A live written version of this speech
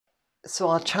So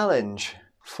our challenge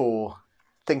for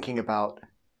thinking about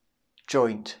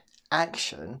joint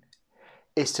action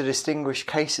is to distinguish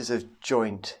cases of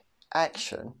joint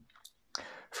action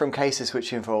from cases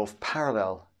which involve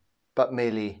parallel but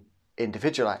merely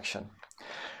individual action.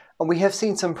 And we have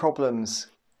seen some problems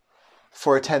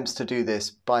for attempts to do this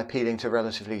by appealing to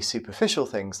relatively superficial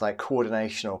things like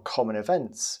coordination or common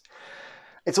events.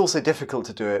 It's also difficult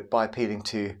to do it by appealing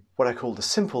to what I call the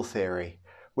simple theory,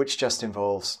 which just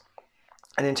involves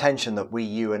an intention that we,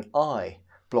 you and I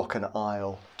block an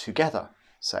aisle together,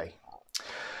 say.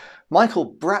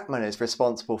 Michael Bratman is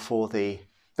responsible for the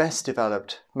best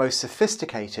developed, most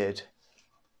sophisticated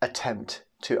attempt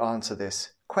to answer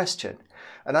this question.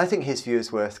 And I think his view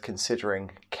is worth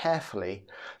considering carefully,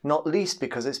 not least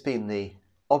because it's been the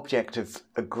object of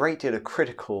a great deal of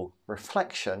critical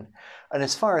reflection. And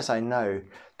as far as I know,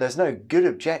 there's no good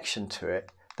objection to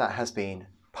it that has been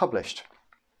published.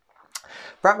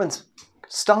 Bratman's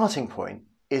starting point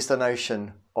is the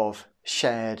notion of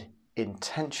shared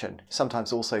intention,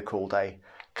 sometimes also called a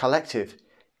collective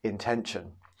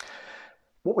intention.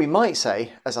 What we might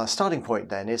say as our starting point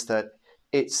then is that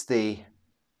it's the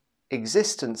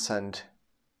existence and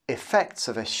effects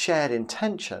of a shared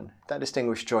intention that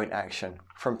distinguish joint action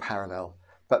from parallel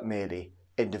but merely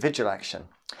individual action.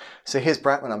 So here's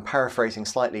Bratman, I'm paraphrasing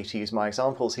slightly to use my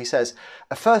examples. He says,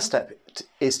 a first step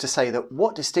is to say that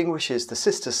what distinguishes the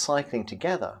sisters cycling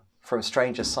together from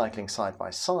strangers cycling side by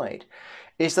side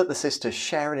is that the sisters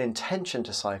share an intention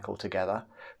to cycle together,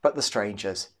 but the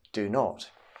strangers do not.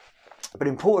 But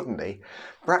importantly,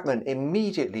 Bratman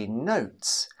immediately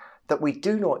notes that we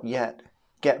do not yet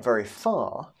get very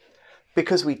far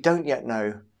because we don't yet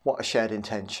know what a shared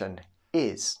intention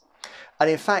is. And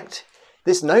in fact,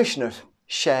 this notion of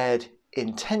shared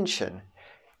intention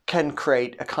can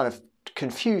create a kind of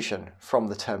confusion from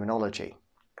the terminology.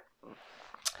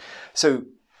 So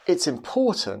it's an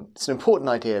important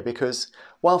idea because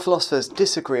while philosophers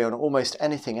disagree on almost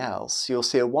anything else, you'll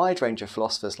see a wide range of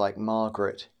philosophers like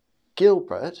Margaret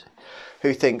Gilbert,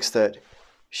 who thinks that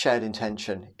shared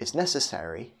intention is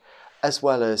necessary, as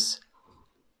well as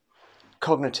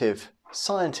cognitive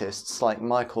scientists like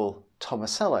Michael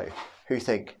Tomasello, who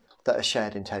think that a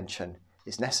shared intention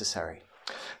is necessary.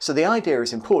 So the idea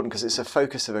is important because it's a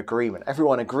focus of agreement.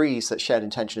 Everyone agrees that shared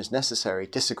intention is necessary,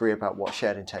 disagree about what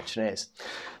shared intention is.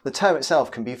 The term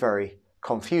itself can be very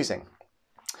confusing.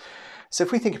 So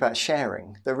if we think about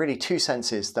sharing, there are really two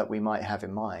senses that we might have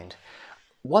in mind.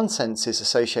 One sense is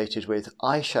associated with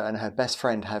Aisha and her best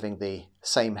friend having the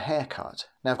same haircut.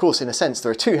 Now, of course, in a sense,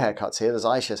 there are two haircuts here. There's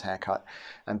Aisha's haircut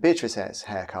and Beatrice's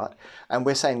haircut, and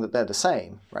we're saying that they're the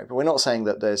same, right? But we're not saying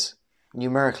that there's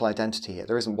numerical identity here.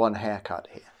 There isn't one haircut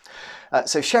here.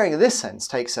 So sharing in this sense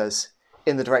takes us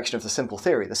in the direction of the simple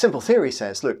theory. The simple theory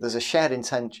says, look, there's a shared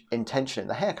intention in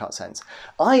the haircut sense.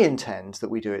 I intend that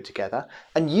we do it together,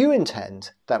 and you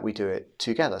intend that we do it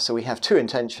together. So we have two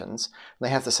intentions, and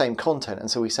they have the same content,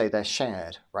 and so we say they're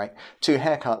shared, right? Two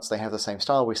haircuts, they have the same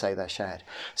style, we say they're shared.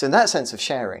 So in that sense of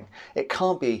sharing, it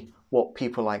can't be what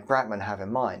people like Bratman have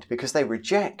in mind, because they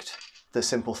reject the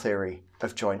simple theory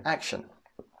of joint action.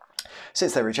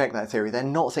 Since they reject that theory, they're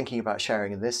not thinking about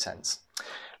sharing in this sense.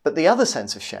 But the other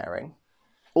sense of sharing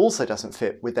also doesn't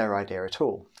fit with their idea at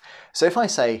all. So if I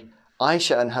say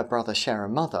Aisha and her brother share a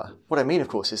mother, what I mean, of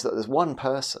course, is that there's one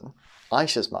person,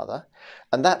 Aisha's mother,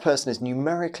 and that person is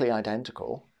numerically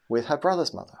identical with her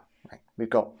brother's mother. Right? We've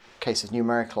got a case of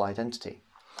numerical identity.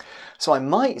 So I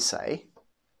might say,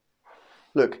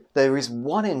 look, there is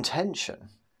one intention,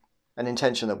 an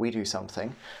intention that we do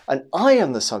something, and I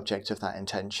am the subject of that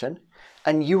intention,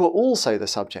 and you are also the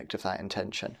subject of that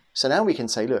intention. So now we can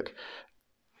say, look,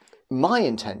 my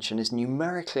intention is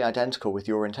numerically identical with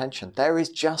your intention. There is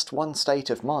just one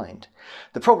state of mind.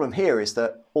 The problem here is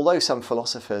that although some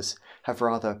philosophers have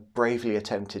rather bravely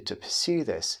attempted to pursue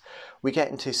this, we get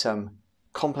into some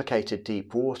complicated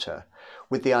deep water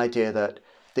with the idea that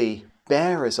the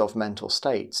bearers of mental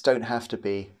states don't have to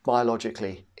be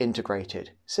biologically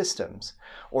integrated systems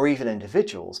or even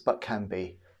individuals, but can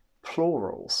be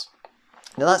plurals.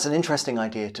 Now that's an interesting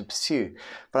idea to pursue,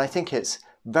 but I think it's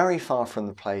very far from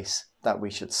the place that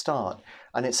we should start,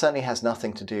 and it certainly has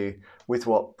nothing to do with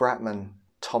what Bratman,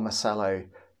 Tomasello,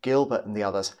 Gilbert and the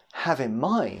others have in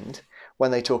mind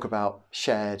when they talk about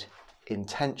shared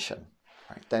intention.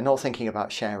 Right? They're not thinking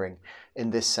about sharing in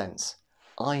this sense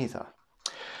either.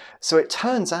 So it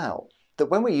turns out that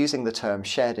when we're using the term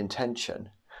shared intention,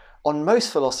 on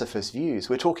most philosophers' views,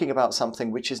 we're talking about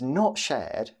something which is not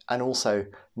shared and also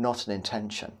not an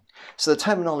intention. So the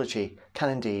terminology can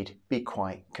indeed be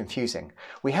quite confusing.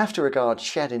 We have to regard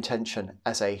shared intention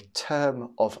as a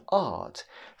term of art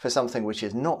for something which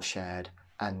is not shared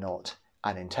and not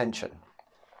an intention.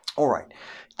 All right,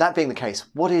 that being the case,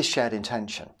 what is shared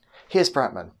intention? Here's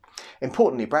Bratman.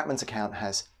 Importantly, Bratman's account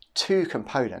has two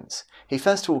components. He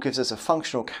first of all gives us a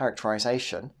functional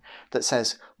characterization that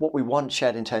says what we want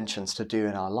shared intentions to do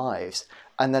in our lives,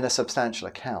 and then a substantial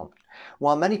account.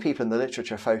 While many people in the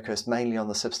literature focus mainly on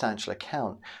the substantial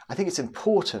account, I think it's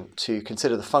important to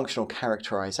consider the functional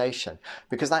characterization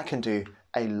because that can do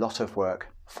a lot of work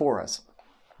for us.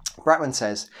 Bratman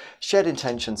says, shared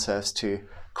intention serves to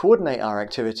coordinate our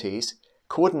activities,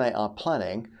 coordinate our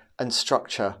planning, and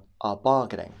structure our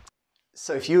bargaining.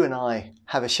 So if you and I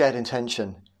have a shared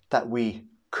intention that we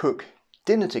cook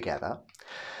dinner together,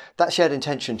 that shared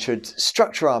intention should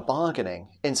structure our bargaining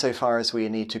insofar as we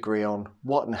need to agree on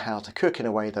what and how to cook in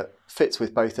a way that fits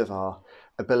with both of our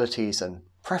abilities and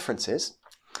preferences.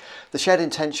 The shared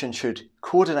intention should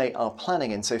coordinate our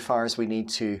planning insofar as we need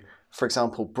to, for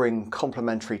example, bring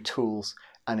complementary tools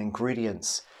and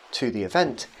ingredients to the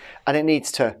event. And it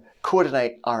needs to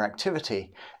coordinate our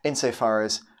activity insofar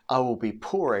as I will be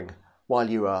pouring while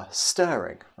you are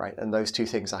stirring, right? And those two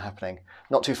things are happening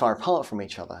not too far apart from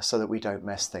each other so that we don't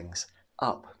mess things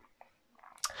up.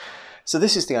 So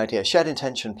this is the idea. Shared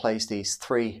intention plays these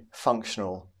three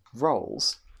functional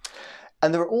roles.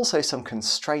 And there are also some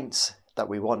constraints that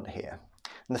we want here.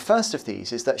 And the first of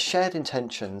these is that shared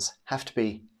intentions have to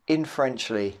be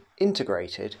inferentially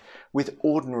integrated with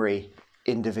ordinary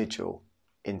individual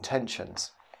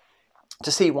intentions.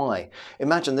 To see why,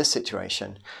 imagine this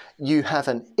situation. You have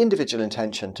an individual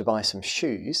intention to buy some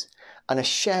shoes and a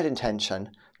shared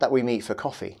intention that we meet for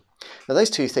coffee. Now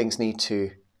those two things need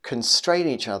to constrain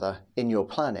each other in your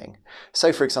planning.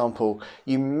 So for example,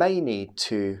 you may need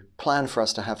to plan for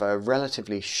us to have a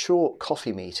relatively short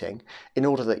coffee meeting in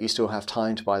order that you still have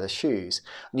time to buy the shoes.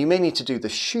 And you may need to do the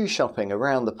shoe shopping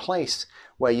around the place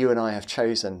where you and I have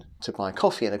chosen to buy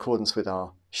coffee in accordance with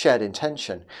our shared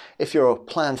intention. If your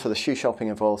plan for the shoe shopping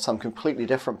involves some completely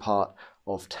different part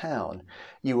of town,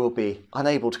 you will be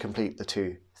unable to complete the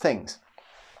two things.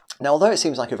 Now, although it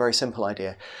seems like a very simple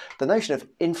idea, the notion of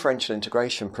inferential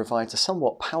integration provides a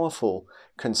somewhat powerful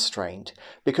constraint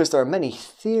because there are many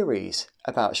theories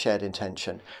about shared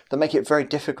intention that make it very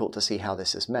difficult to see how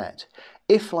this is met.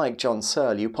 If, like John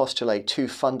Searle, you postulate two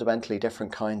fundamentally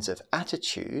different kinds of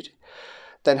attitude,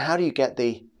 then how do you get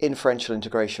the inferential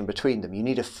integration between them? You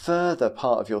need a further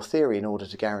part of your theory in order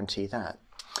to guarantee that.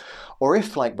 Or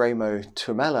if, like Remo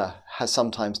Tuomela has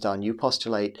sometimes done, you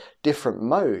postulate different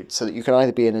modes so that you can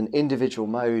either be in an individual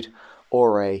mode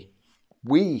or a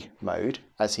we mode,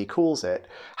 as he calls it,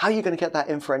 how are you going to get that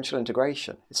inferential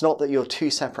integration? It's not that you're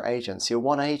two separate agents, you're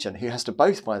one agent who has to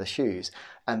both buy the shoes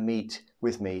and meet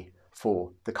with me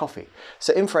for the coffee.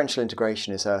 So inferential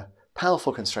integration is a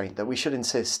powerful constraint that we should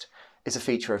insist is a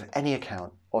feature of any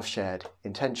account of shared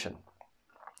intention.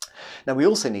 Now we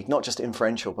also need not just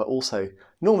inferential but also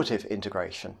normative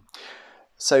integration.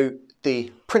 So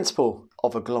the principle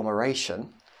of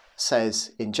agglomeration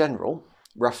says in general,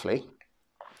 roughly,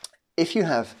 if you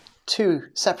have two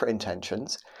separate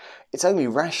intentions, it's only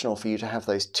rational for you to have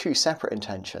those two separate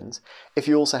intentions if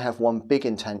you also have one big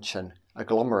intention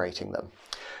agglomerating them.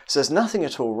 So there's nothing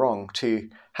at all wrong to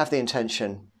have the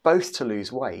intention both to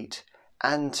lose weight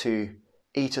and to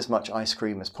eat as much ice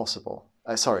cream as possible.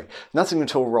 Nothing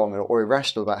at all wrong or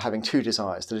irrational about having two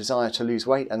desires, the desire to lose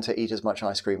weight and to eat as much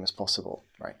ice cream as possible.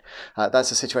 Right?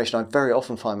 That's a situation I very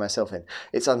often find myself in.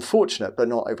 It's unfortunate but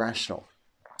not irrational.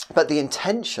 But the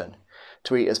intention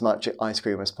to eat as much ice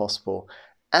cream as possible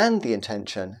and the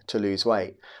intention to lose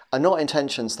weight are not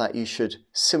intentions that you should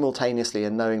simultaneously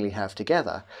and knowingly have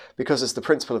together, because as the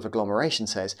principle of agglomeration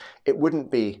says, it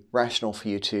wouldn't be rational for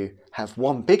you to have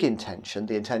one big intention,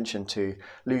 the intention to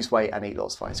lose weight and eat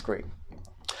lots of ice cream.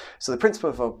 So the principle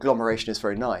of agglomeration is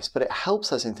very nice, but it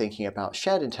helps us in thinking about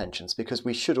shared intentions because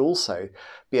we should also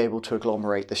be able to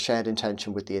agglomerate the shared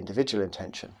intention with the individual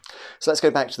intention. So let's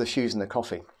go back to the shoes and the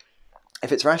coffee.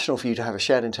 If it's rational for you to have a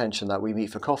shared intention that we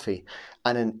meet for coffee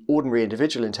and an ordinary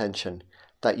individual intention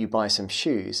that you buy some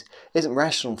shoes, it isn't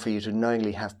rational for you to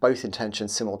knowingly have both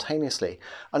intentions simultaneously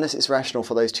unless it's rational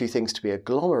for those two things to be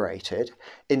agglomerated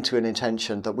into an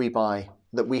intention that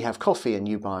we have coffee and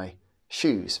you buy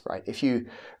shoes, right? If you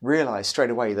realize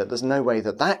straight away that there's no way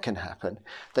that that can happen,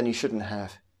 then you shouldn't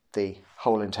have the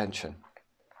whole intention.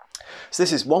 So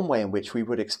this is one way in which we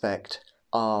would expect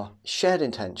our shared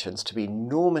intentions to be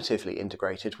normatively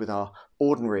integrated with our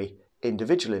ordinary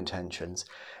individual intentions.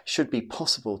 Should be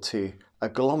possible to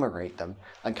agglomerate them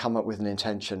and come up with an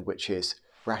intention which is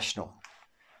rational.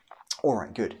 All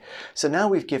right, good. So now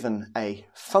we've given a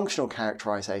functional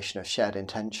characterization of shared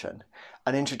intention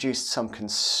and introduced some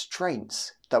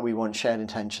constraints that we want shared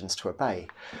intentions to obey.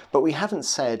 But we haven't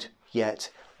said yet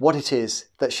what it is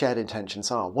that shared intentions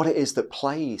are, what it is that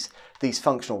plays these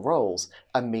functional roles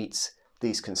and meets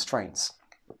these constraints.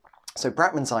 So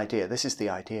Bratman's idea, this is the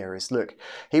idea, is look,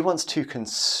 he wants to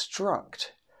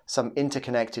construct some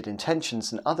interconnected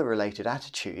intentions and other related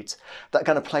attitudes that are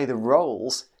going to play the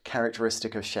roles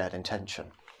characteristic of shared intention.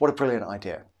 What a brilliant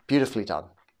idea. Beautifully done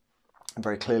and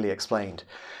very clearly explained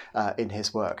in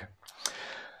his work.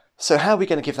 So how are we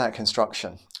going to give that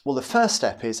construction? Well, the first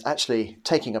step is actually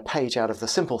taking a page out of the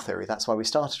simple theory. That's why we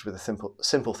started with a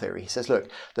simple theory. He says, look,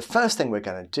 the first thing we're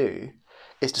going to do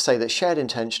is to say that shared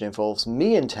intention involves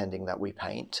me intending that we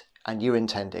paint and you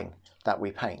intending that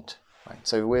we paint. Right?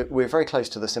 So we're very close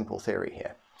to the simple theory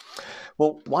here.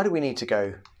 Well, why do we need to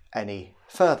go any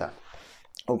further?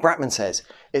 Well, Bratman says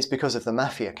it's because of the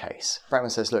mafia case. Bratman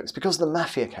says, look, it's because of the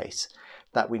mafia case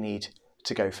that we need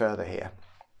to go further here.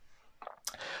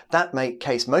 That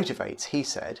case motivates, he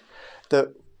said,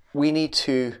 that we need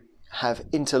to have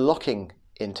interlocking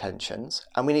intentions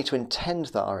and we need to intend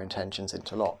that our intentions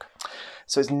interlock.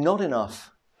 So it's not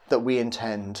enough that we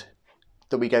intend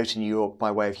that we go to New York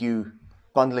by way of you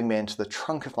bundling me into the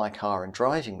trunk of my car and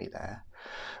driving me there.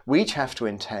 We each have to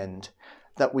intend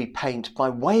that we paint by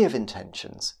way of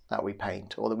intentions that we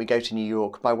paint, or that we go to New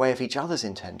York by way of each other's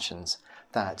intentions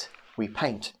that we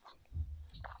paint.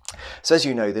 So as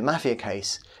you know, the mafia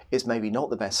case is maybe not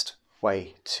the best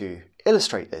way to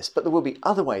illustrate this, but there will be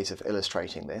other ways of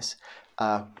illustrating this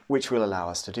which will allow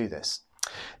us to do this.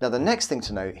 Now the next thing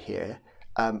to note here,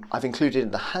 I've included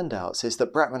in the handouts, is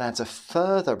that Bratman adds a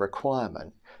further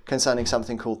requirement concerning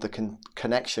something called the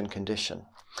connection condition.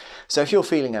 So if you're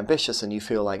feeling ambitious and you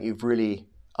feel like you've really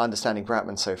understanding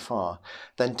Bratman so far,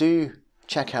 then do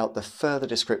check out the further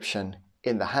description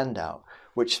in the handout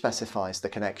which specifies the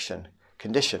connection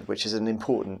condition, which is an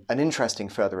interesting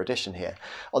further addition here.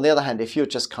 On the other hand, if you're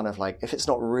just kind of like, if it's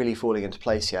not really falling into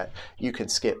place yet, you can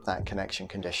skip that connection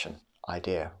condition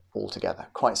idea altogether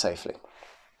quite safely.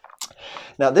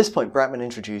 Now at this point, Bratman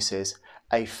introduces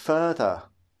a further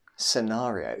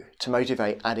scenario to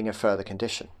motivate adding a further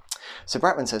condition. So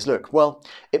Bratman says, look, well,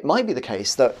 it might be the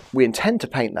case that we intend to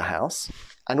paint the house,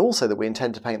 and also that we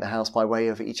intend to paint the house by way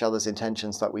of each other's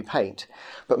intentions that we paint.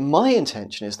 But my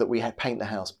intention is that we paint the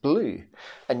house blue,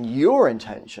 and your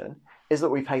intention is that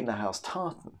we paint the house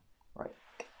tartan, right?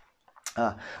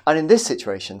 And in this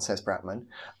situation, says Bratman,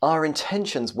 our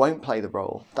intentions won't play the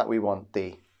role that we want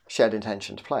the shared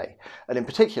intention to play. And in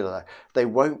particular, they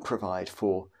won't provide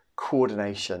for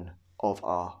coordination of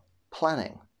our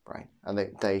planning, right? And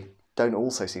they don't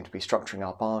also seem to be structuring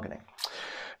our bargaining.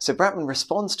 So Bratman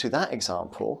responds to that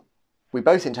example. We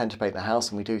both intend to paint the house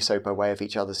and we do so by way of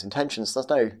each other's intentions. There's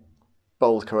no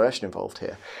bold coercion involved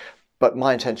here. But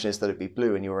my intention is that it be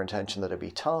blue and your intention that it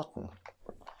be tartan.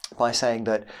 By saying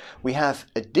that we have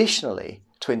additionally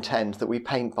to intend that we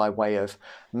paint by way of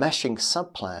meshing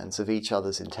subplans of each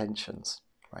other's intentions,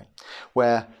 right?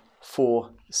 Where for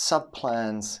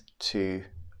subplans to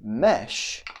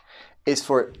mesh is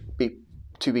for it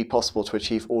to be possible to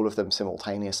achieve all of them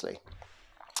simultaneously.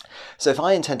 So if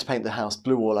I intend to paint the house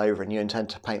blue all over and you intend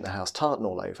to paint the house tartan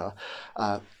all over,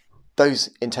 those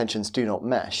intentions do not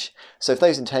mesh. So if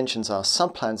those intentions are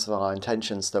subplans of our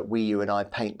intentions that we, you and I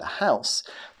paint the house,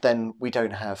 then we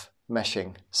don't have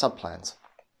meshing subplans.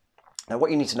 Now what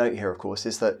you need to note here, of course,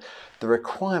 is that the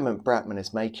requirement Bratman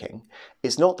is making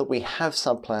is not that we have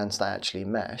subplans that actually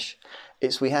mesh,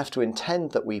 it's we have to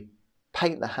intend that we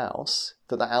paint the house,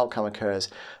 that the outcome occurs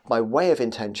by way of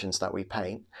intentions that we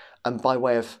paint and by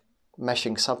way of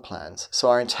meshing subplans. So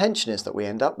our intention is that we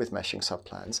end up with meshing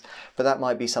subplans, but that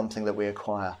might be something that we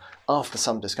acquire after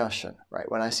some discussion, right?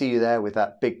 When I see you there with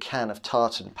that big can of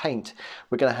tartan paint,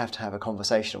 we're going to have a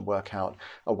conversation and work out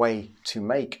a way to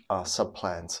make our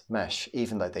subplans mesh,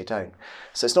 even though they don't.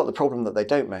 So it's not the problem that they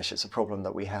don't mesh, it's a problem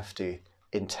that we have to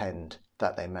intend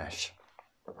that they mesh.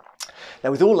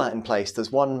 Now with all that in place,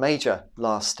 there's one major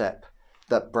last step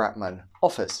that Bratman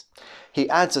offers. He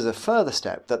adds as a further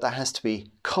step that there has to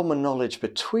be common knowledge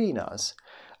between us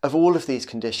of all of these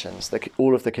conditions,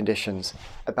 all of the conditions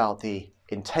about the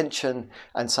intention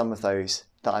and some of those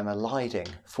that I'm eliding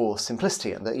for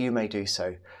simplicity, and that you may do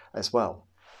so as well.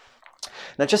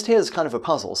 Now just here's kind of a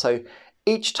puzzle. So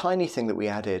each tiny thing that we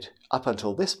added up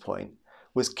until this point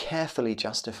was carefully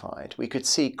justified. We could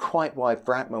see quite why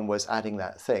Bratman was adding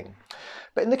that thing.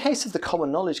 But in the case of the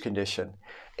common knowledge condition,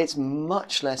 it's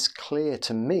much less clear,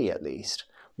 to me at least,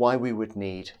 why we would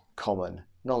need common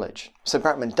knowledge. So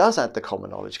Bratman does add the common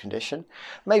knowledge condition.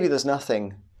 Maybe there's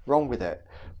nothing wrong with it.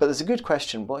 But there's a good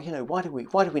question. Well, why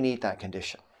do we need that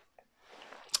condition?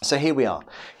 So here we are.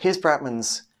 Here's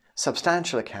Bratman's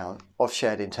substantial account of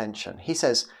shared intention. He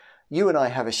says, you and I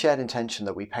have a shared intention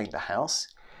that we paint the house.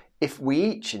 If we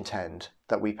each intend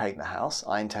that we paint the house,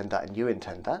 I intend that and you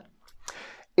intend that.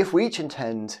 If we each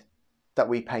intend that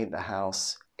we paint the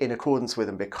house in accordance with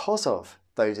and because of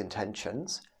those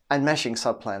intentions and meshing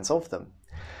subplans of them,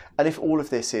 and if all of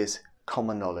this is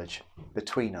common knowledge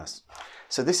between us.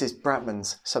 So this is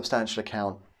Bratman's substantial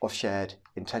account of shared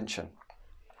intention.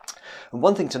 And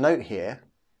one thing to note here,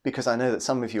 because I know that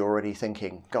some of you are already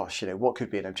thinking, gosh, what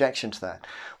could be an objection to that?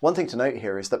 One thing to note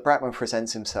here is that Bratman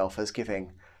presents himself as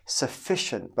giving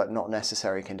sufficient but not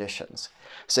necessary conditions.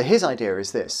 So his idea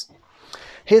is this.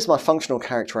 Here's my functional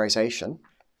characterization.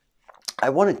 I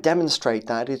want to demonstrate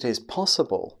that it is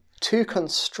possible to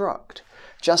construct,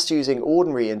 just using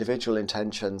ordinary individual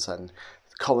intentions and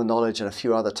common knowledge and a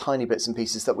few other tiny bits and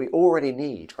pieces that we already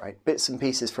need, right? Bits and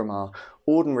pieces from our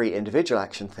ordinary individual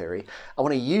action theory. I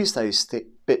want to use those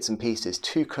bits and pieces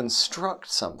to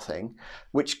construct something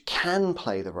which can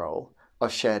play the role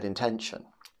of shared intention.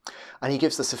 And he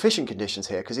gives the sufficient conditions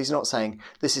here because he's not saying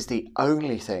this is the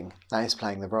only thing that is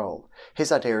playing the role.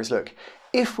 His idea is, look,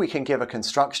 if we can give a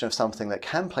construction of something that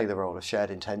can play the role of shared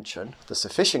intention, the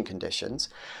sufficient conditions,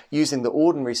 using the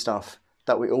ordinary stuff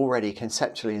that we already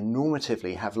conceptually and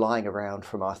normatively have lying around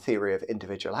from our theory of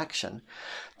individual action,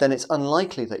 then it's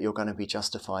unlikely that you're going to be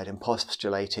justified in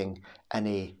postulating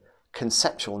any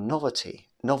conceptual novelty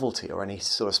or any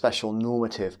sort of special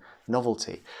normative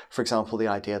novelty. For example, the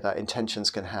idea that intentions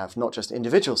can have not just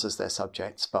individuals as their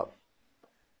subjects, but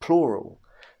plural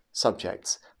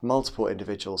subjects, multiple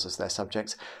individuals as their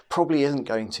subjects, probably isn't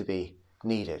going to be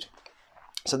needed.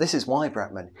 So this is why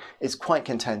Bratman is quite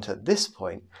content at this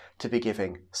point to be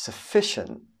giving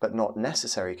sufficient but not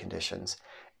necessary conditions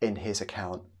in his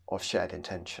account of shared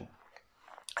intention.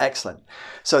 Excellent.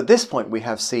 So at this point we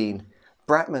have seen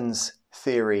Bratman's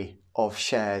theory of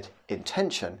shared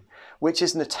intention, which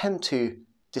is an attempt to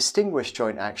distinguish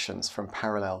joint actions from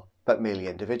parallel but merely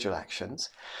individual actions.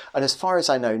 And as far as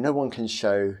I know, no one can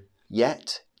show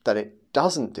yet that it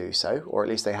doesn't do so, or at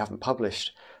least they haven't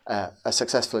published a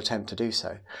successful attempt to do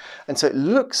so. And so it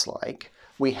looks like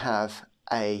we have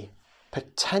a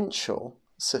potential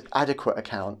adequate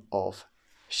account of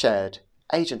shared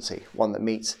agency, one that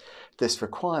meets this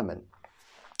requirement.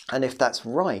 And if that's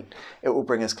right, it will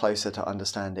bring us closer to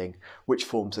understanding which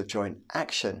forms of joint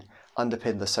action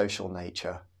underpin the social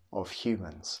nature of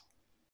humans.